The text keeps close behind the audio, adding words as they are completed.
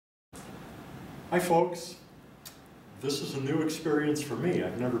Hi folks, this is a new experience for me.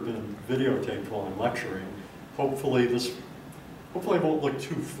 I've never been videotaped while I'm lecturing. Hopefully I won't look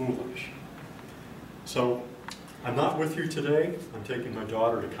too foolish. So I'm not with you today. I'm taking my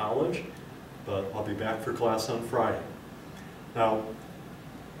daughter to college, but I'll be back for class on Friday. Now,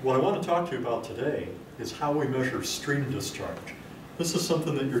 what I want to talk to you about today is how we measure stream discharge. This is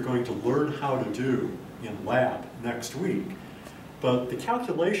something that you're going to learn how to do in lab next week. But the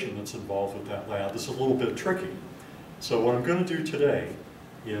calculation that's involved with that lab is a little bit tricky. So what I'm going to do today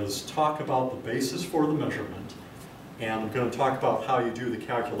is talk about the basis for the measurement, and I'm going to talk about how you do the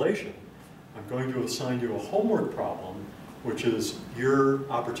calculation. I'm going to assign you a homework problem, which is your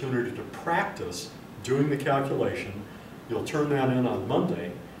opportunity to practice doing the calculation. You'll turn that in on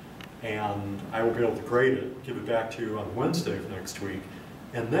Monday, and I will be able to grade it, give it back to you on Wednesday of next week.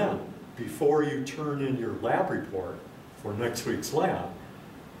 And then, before you turn in your lab report for next week's lab,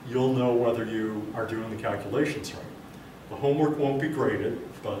 you'll know whether you are doing the calculations right. The homework won't be graded,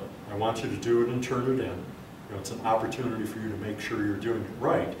 but I want you to do it and turn it in. You know, it's an opportunity for you to make sure you're doing it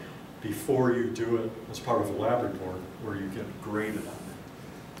right before you do it as part of a lab report where you get graded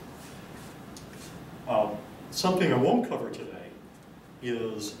on it. Something I won't cover today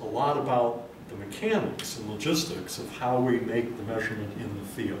is a lot about the mechanics and logistics of how we make the measurement in the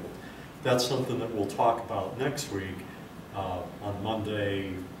field. That's something that we'll talk about next week on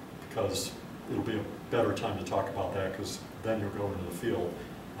Monday, because it'll be a better time to talk about that, because then you'll go into the field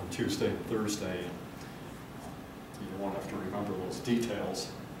on Tuesday and Thursday, and you won't have to remember those details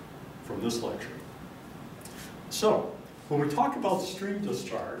from this lecture. So, when we talk about stream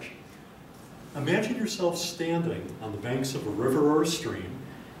discharge, imagine yourself standing on the banks of a river or a stream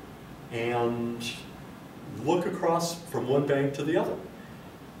and look across from one bank to the other.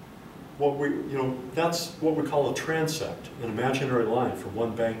 That's what we call a transect, an imaginary line from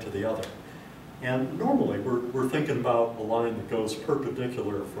one bank to the other. And normally we're thinking about a line that goes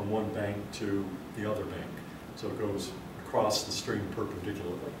perpendicular from one bank to the other bank. So it goes across the stream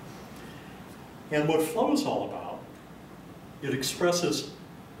perpendicularly. And what flow is all about, it expresses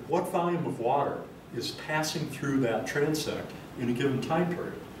what volume of water is passing through that transect in a given time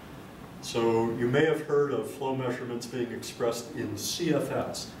period. So you may have heard of flow measurements being expressed in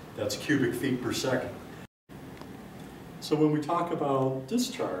CFS. That's cubic feet per second. So when we talk about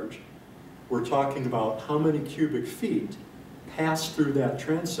discharge, we're talking about how many cubic feet pass through that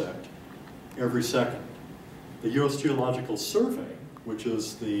transect every second. The U.S. Geological Survey, which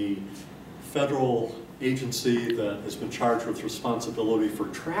is the federal agency that has been charged with responsibility for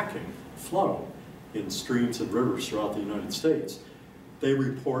tracking flow in streams and rivers throughout the United States, they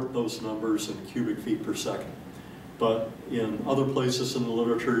report those numbers in cubic feet per second. But in other places in the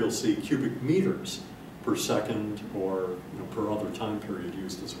literature, you'll see cubic meters per second, or per other time period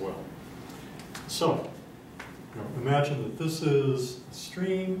used as well. So, imagine that this is a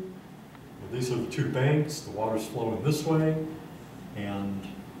stream, and these are the two banks, the water's flowing this way, and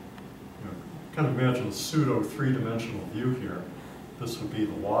kind of imagine a pseudo three-dimensional view here. This would be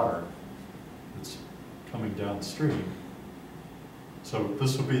the water that's coming downstream. So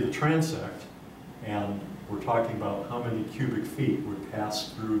this would be the transect, and we're talking about how many cubic feet would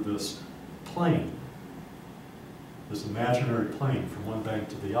pass through this plane, this imaginary plane from one bank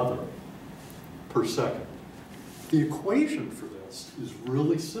to the other per second. The equation for this is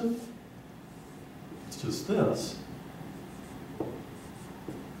really simple. It's just this.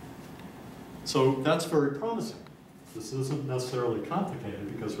 So that's very promising. This isn't necessarily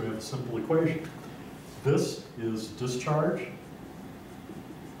complicated because we have a simple equation. This is discharge.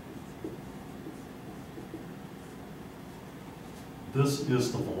 This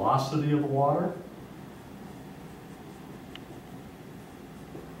is the velocity of the water.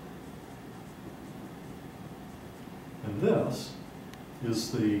 And this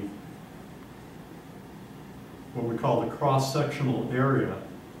is what we call the cross-sectional area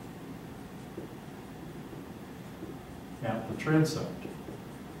at the transect.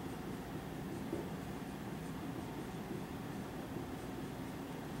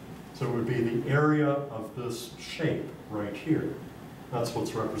 So it would be the area of this shape right here. That's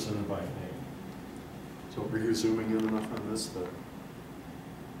what's represented by an A. So were you zooming in enough on this that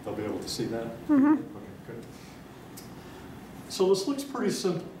they'll be able to see that? Mm-hmm. Okay, good. So this looks pretty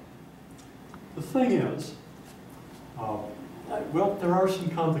simple. The thing is, well, there are some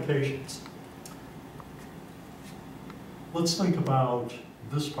complications. Let's think about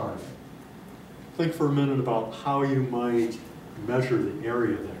this part of it. Think for a minute about how you might measure the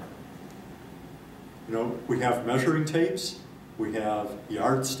area there. We have measuring tapes, we have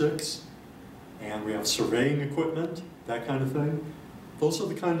yardsticks, and we have surveying equipment, that kind of thing. those are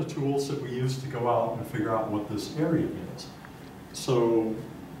the kind of tools that we use to go out and figure out what this area is. So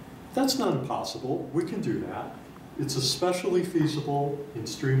that's not impossible. We can do that. It's especially feasible in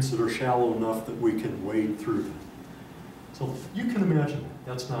streams that are shallow enough that we can wade through them. So you can imagine that.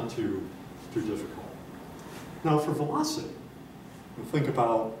 That's not too difficult. Now for velocity, we'll think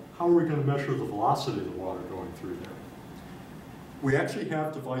about how are we going to measure the velocity of the water going through there. We actually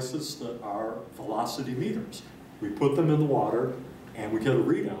have devices that are velocity meters. We put them in the water and we get a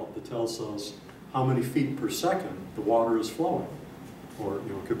readout that tells us how many feet per second the water is flowing. Or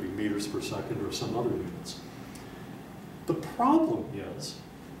it could be meters per second or some other units. The problem is,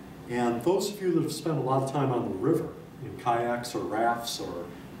 and those of you that have spent a lot of time on the river, in kayaks or rafts or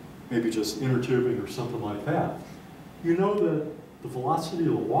maybe just inner tubing or something like that, you know that the velocity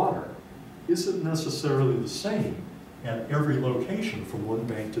of the water isn't necessarily the same at every location from one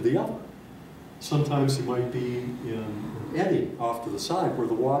bank to the other. Sometimes you might be in an eddy off to the side where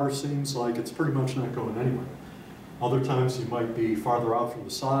the water seems like it's pretty much not going anywhere. Other times you might be farther out from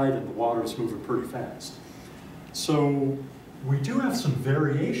the side and the water is moving pretty fast. So we do have some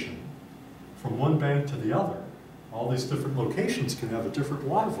variation from one bank to the other. All these different locations can have a different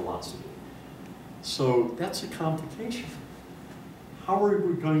water velocity. So that's a complication. How are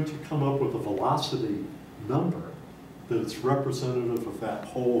we going to come up with a velocity number that is representative of that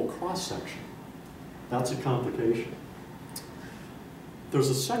whole cross-section? That's a complication. There's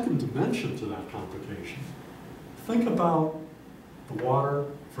a second dimension to that complication. Think about the water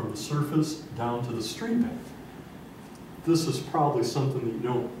from the surface down to the stream bed. This is probably something that you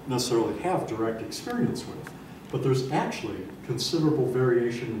don't necessarily have direct experience with, but there's actually considerable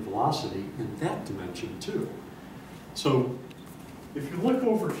variation in velocity in that dimension too. So if you look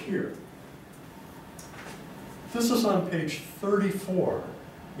over here, this is on page 34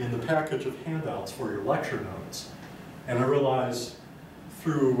 in the package of handouts for your lecture notes. And I realize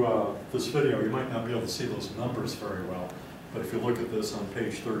through this video you might not be able to see those numbers very well, but if you look at this on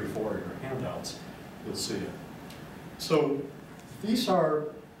page 34 in your handouts, you'll see it. So these are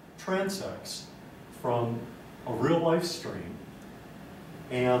transects from a real life stream,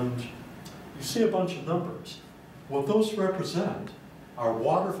 and you see a bunch of numbers. What those represent are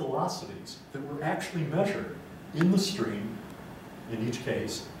water velocities that were actually measured in the stream, in each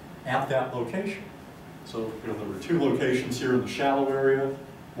case, at that location. So there were 2 locations here in the shallow area,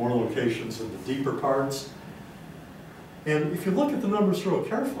 more locations in the deeper parts. And if you look at the numbers real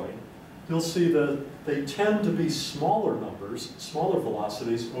carefully, you'll see that they tend to be smaller numbers, smaller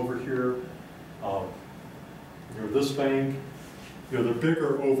velocities over here near this bank. They're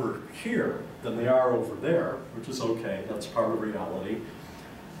bigger over here than they are over there, which is okay, that's part of reality.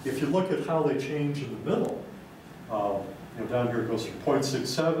 If you look at how they change in the middle, down here it goes from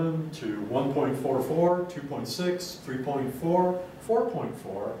 0.67 to 1.44, 2.6, 3.4,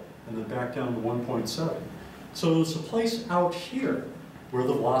 4.4, and then back down to 1.7. So there's a place out here where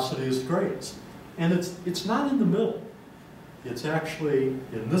the velocity is greatest. And it's not in the middle. It's actually,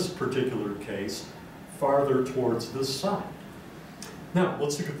 in this particular case, farther towards this side. Now,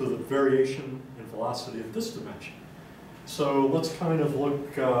 let's look at the variation in velocity of this dimension. So let's kind of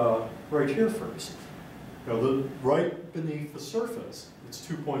look right here first. Right beneath the surface, it's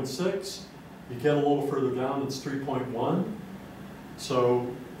 2.6. You get a little further down, it's 3.1.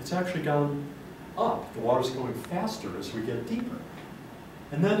 So it's actually gone up. The water's going faster as we get deeper.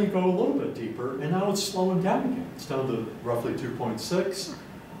 And then you go a little bit deeper, and now it's slowing down again. It's down to roughly 2.6,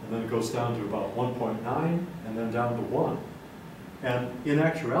 and then it goes down to about 1.9, and then down to 1. And in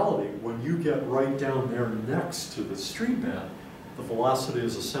actuality, when you get right down there next to the stream bed, the velocity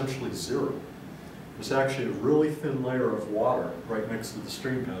is essentially 0. There's actually a really thin layer of water right next to the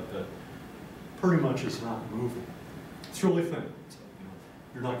stream bed that pretty much is not moving. It's really thin, so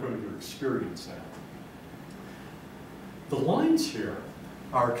you're not going to experience that. The lines here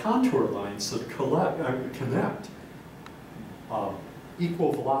are contour lines that connect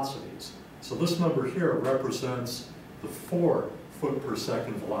equal velocities. So this number here represents the 4 foot per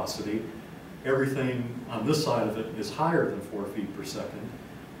second velocity. Everything on this side of it is higher than 4 feet per second.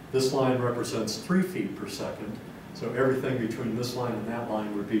 This line represents 3 feet per second. So everything between this line and that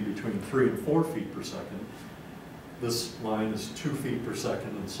line would be between 3 and 4 feet per second. This line is 2 feet per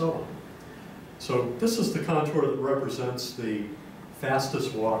second, and so on. So this is the contour that represents the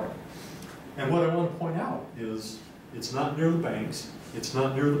fastest water. And what I want to point out is it's not near the banks, it's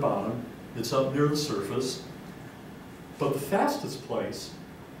not near the bottom, it's up near the surface, but the fastest place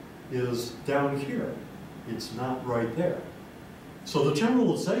is down here. It's not right there. So the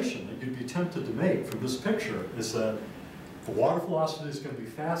generalization that you'd be tempted to make from this picture is that the water velocity is going to be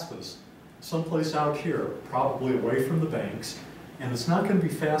fastest someplace out here, probably away from the banks, And it's not going to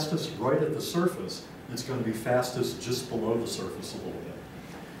be fastest right at the surface. It's going to be fastest just below the surface a little bit.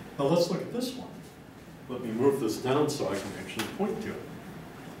 Now let's look at this one. Let me move this down so I can actually point to it.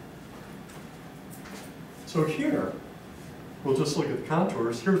 So here, we'll just look at the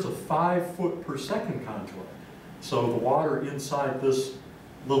contours. Here's a 5 foot per second contour. So the water inside this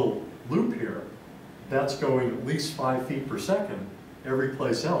little loop here, that's going at least 5 feet per second. Every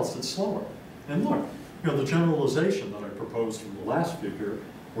place else, it's slower. And look, the generalization that I proposed from the last figure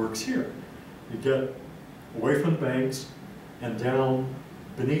works here. You get away from the banks and down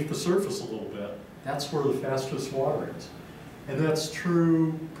beneath the surface a little bit. That's where the fastest water is. And that's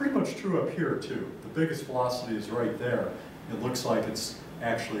true, pretty much true up here too. The biggest velocity is right there. It looks like it's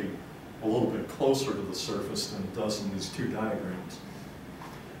actually a little bit closer to the surface than it does in these two diagrams.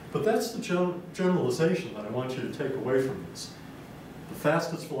 But that's the generalization that I want you to take away from this. The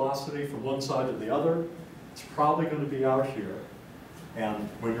fastest velocity from one side to the other, it's probably going to be out here. And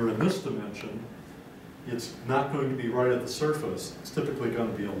when you're in this dimension, it's not going to be right at the surface. It's typically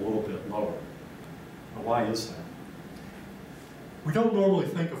going to be a little bit lower. Now, why is that? We don't normally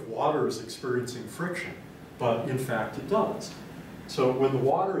think of water as experiencing friction, but in fact it does. So when the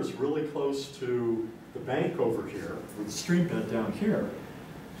water is really close to the bank over here, or the stream bed down here,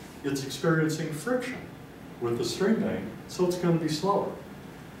 it's experiencing friction with the stream bank, so it's going to be slower.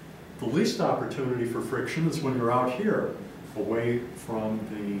 The least opportunity for friction is when you're out here, away from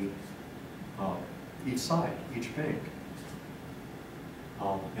each side, each bank.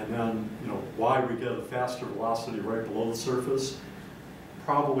 And then, why we get a faster velocity right below the surface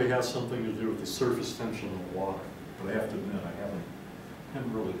probably has something to do with the surface tension of the water. But I have to admit, I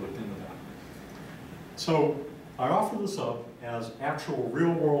haven't really looked into that. So I offer this up as actual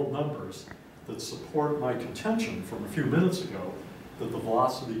real-world numbers that support my contention from a few minutes ago that the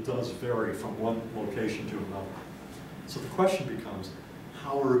velocity does vary from one location to another. So the question becomes,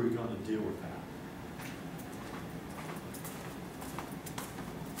 how are we going to deal with that?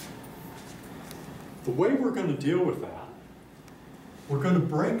 The way we're going to deal with that, we're going to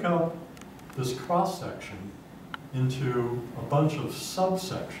break up this cross-section into a bunch of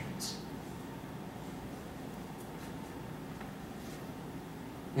subsections.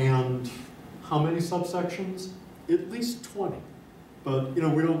 And how many subsections? At least 20. But we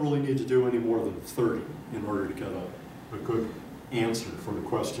don't really need to do any more than 30 in order to get a good answer for the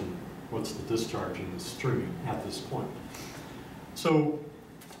question, what's the discharge in the stream at this point? So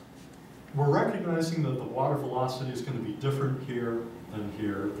we're recognizing that the water velocity is going to be different here, than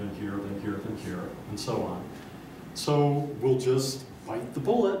here, than here, than here, than here, and so on. So we'll just bite the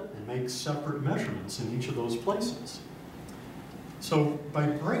bullet and make separate measurements in each of those places. So by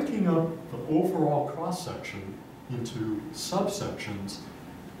breaking up the overall cross-section into subsections,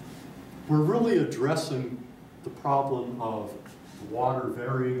 we're really addressing the problem of the water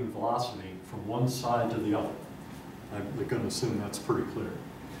varying in velocity from one side to the other. I'm going to assume that's pretty clear.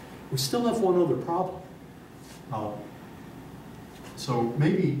 We still have one other problem. So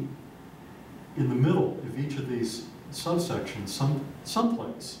maybe in the middle of each of these subsections,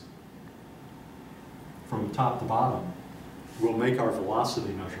 someplace from top to bottom, we'll make our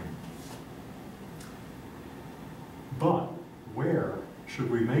velocity measurement. But where should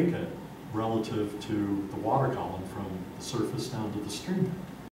we make it relative to the water column from the surface down to the stream bed?